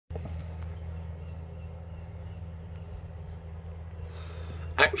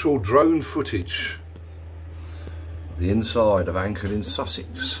actual drone footage of the inside of Anchored in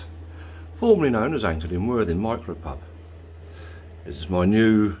Sussex, formerly known as Anchored in Worthing Micropub. This is my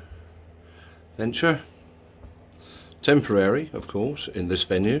new venture, temporary of course, in this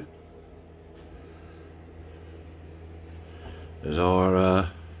venue. There's our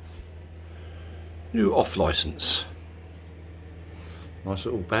new off licence. Nice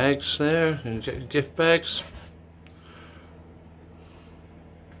little bags there, and get your gift bags.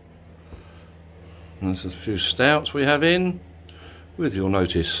 And there's a few stouts we have in, with, you'll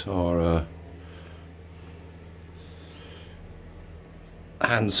notice, our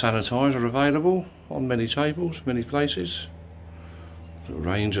hand sanitizer available on many tables, many places. A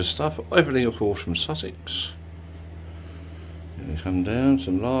range of stuff, everything of course from Sussex. And we come down,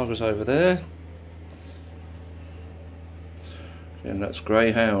 some lagers over there. And that's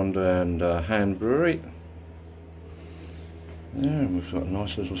Greyhound and Hand Brewery. There, and we've got a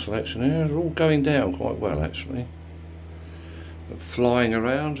nice little selection here. They're all going down quite well actually. They're flying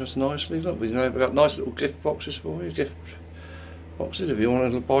around just nicely. Look, we've got nice little gift boxes for you. Gift boxes if you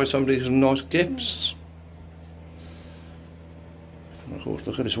want to buy somebody some nice gifts. And of course,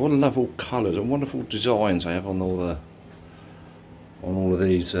 look at this. What wonderful colours and wonderful designs they have on all of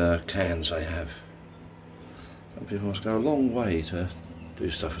these cans they have. Some people must go a long way to do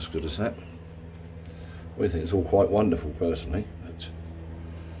stuff as good as that. We think it's all quite wonderful personally, but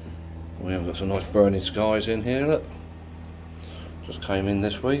we have got some nice burning skies in here, look. Just came in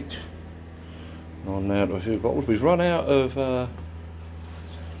this week. I'm now to a few bottles. We've run out of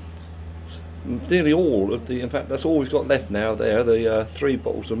nearly all of the, in fact that's all we've got left now there, the 3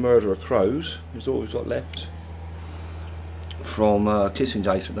 bottles of Murder of Crows is all we've got left from Kissing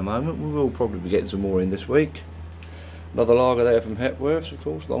Gate at the moment. We will probably be getting some more in this week. Another lager there from Hepworth's, of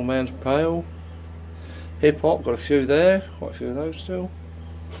course, Longman's Pale. Hip Hop, got a few there, quite a few of those still.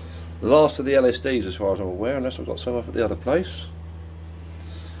 The last of the LSDs as far as I'm aware, unless I've got some up at the other place.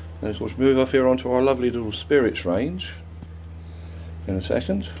 And of course move up here onto our lovely little spirits range in a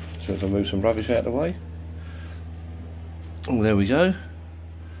second, so as I move some rubbish out of the way. Oh, there we go.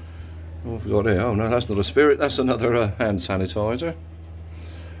 What have we got here? Oh no, that's not a spirit, that's another hand sanitizer.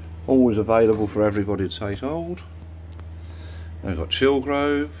 Always available for everybody to take hold. And we've got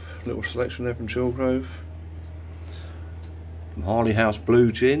Chillgrove, little selection there from Chillgrove. From Harley House Blue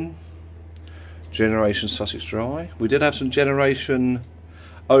Gin, Generation Sussex Dry. We did have some Generation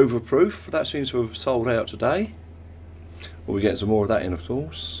Overproof, but that seems to have sold out today. Well, we get some more of that in, of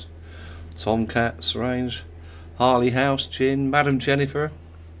course. Tomcats range, Harley House Gin, Madam Jennifer.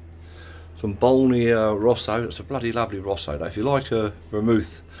 Some Bolney Rosso. It's a bloody lovely Rosso though. If you like a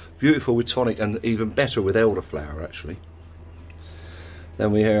vermouth, beautiful with tonic and even better with elderflower actually.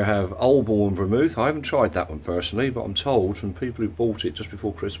 Then we here have Oldbourne Vermouth. I haven't tried that one personally, but I'm told from people who bought it just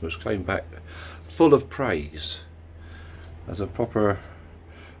before Christmas came back full of praise as a proper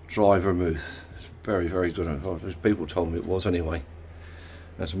dry vermouth. It's very, very good. As people told me it was anyway.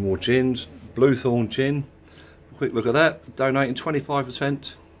 There's some more gins. Bluethorn Gin. Quick look at that. Donating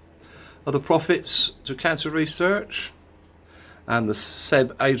 25% of the profits to cancer research and the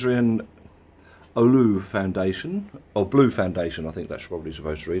Seb Adrian Olu Foundation, or Blue Foundation, I think that's probably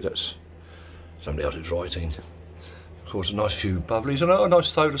supposed to read. That's somebody else who's writing. Of course, a nice few bubblies and a nice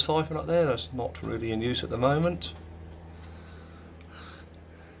soda siphon up there. That's not really in use at the moment.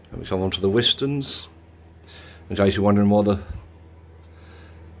 And we come on to the Wistons. In case you're wondering why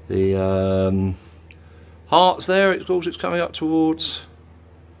the hearts there, of course, it's coming up towards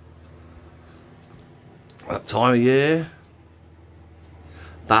that time of year.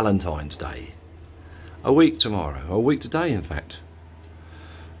 Valentine's Day. A week tomorrow, or a week today in fact,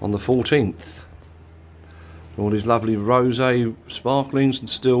 on the 14th. All these lovely rosé sparklings and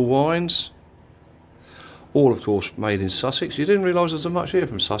still wines. All of course made in Sussex. You didn't realise there's so much here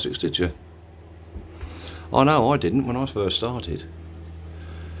from Sussex, did you? I know I didn't when I first started.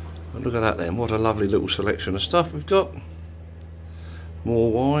 But look at that then, what a lovely little selection of stuff we've got.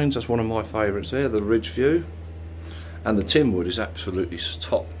 More wines, that's one of my favourites there, the Ridgeview. And the Timwood is absolutely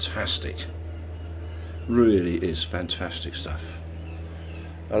top-tastic. Really is fantastic stuff.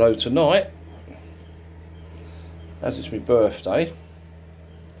 Hello, tonight, as it's my birthday,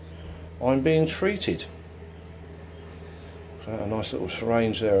 I'm being treated. Got a nice little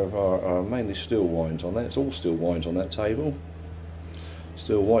range there of our mainly still wines on there. It's all still wines on that table.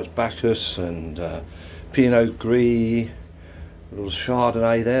 Still White's Bacchus and Pinot Gris, a little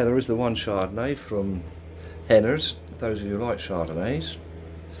Chardonnay there. There is the one Chardonnay from Henner's, those of you who like Chardonnays.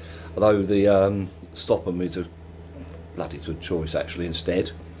 Although the Stopham is a bloody good choice actually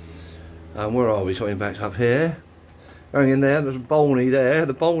instead. And where are we? Coming back up here. Going in there, there's a Bolney there,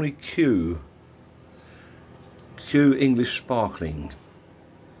 the Bolney Q English Sparkling.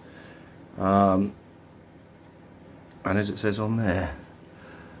 And as it says on there,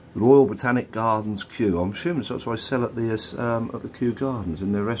 Royal Botanic Gardens Kew. I'm assuming that's what I sell at the Kew Gardens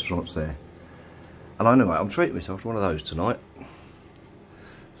in the restaurants there. And I know, mate, I'm treating myself to one of those tonight.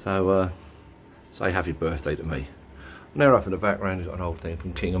 So say happy birthday to me. And there up in the background is got an old thing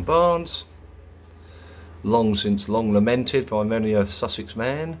from King and Barnes. Long since long lamented by many a Sussex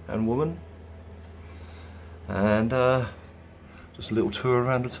man and woman. And just a little tour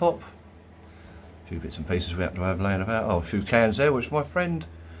around the top. A few bits and pieces we happen to have laying about. Oh, a few cans there, which my friend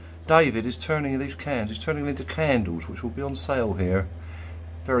David is turning these cans. He's turning them into candles, which will be on sale here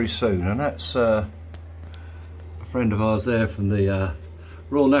very soon. And that's a friend of ours there from the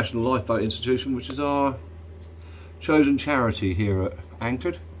Royal National Lifeboat Institution, which is our chosen charity here at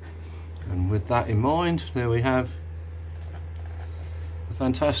Anchored. And with that in mind, there we have a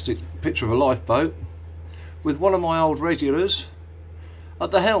fantastic picture of a lifeboat with one of my old regulars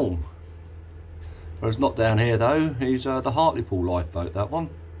at the helm. Whereas not down here though, he's the Hartlepool lifeboat, that one.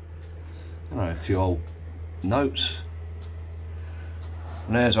 A few old notes.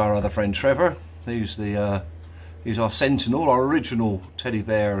 And there's our other friend Trevor. He's our sentinel, our original teddy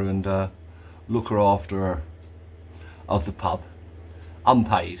bear and looker after of the pub,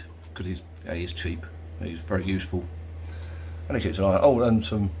 unpaid, because he's cheap. He's very useful, and he keeps an eye. Oh, and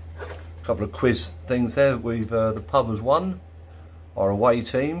a couple of quiz things there. We've the pub has won our away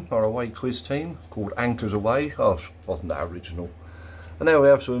team, our away quiz team called Anchors Away. Oh, wasn't that original? And there we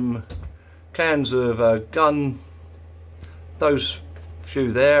have some cans of gun. Those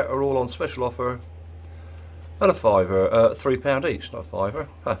few there are all on special offer at a fiver, £3 each, not a fiver,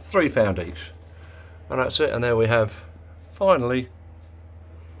 £3 each. And that's it. And there we have finally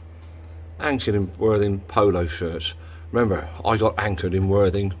Anchored in Worthing polo shirts. Remember, I got anchored in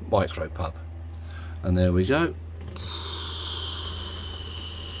Worthing Micropub. And there we go.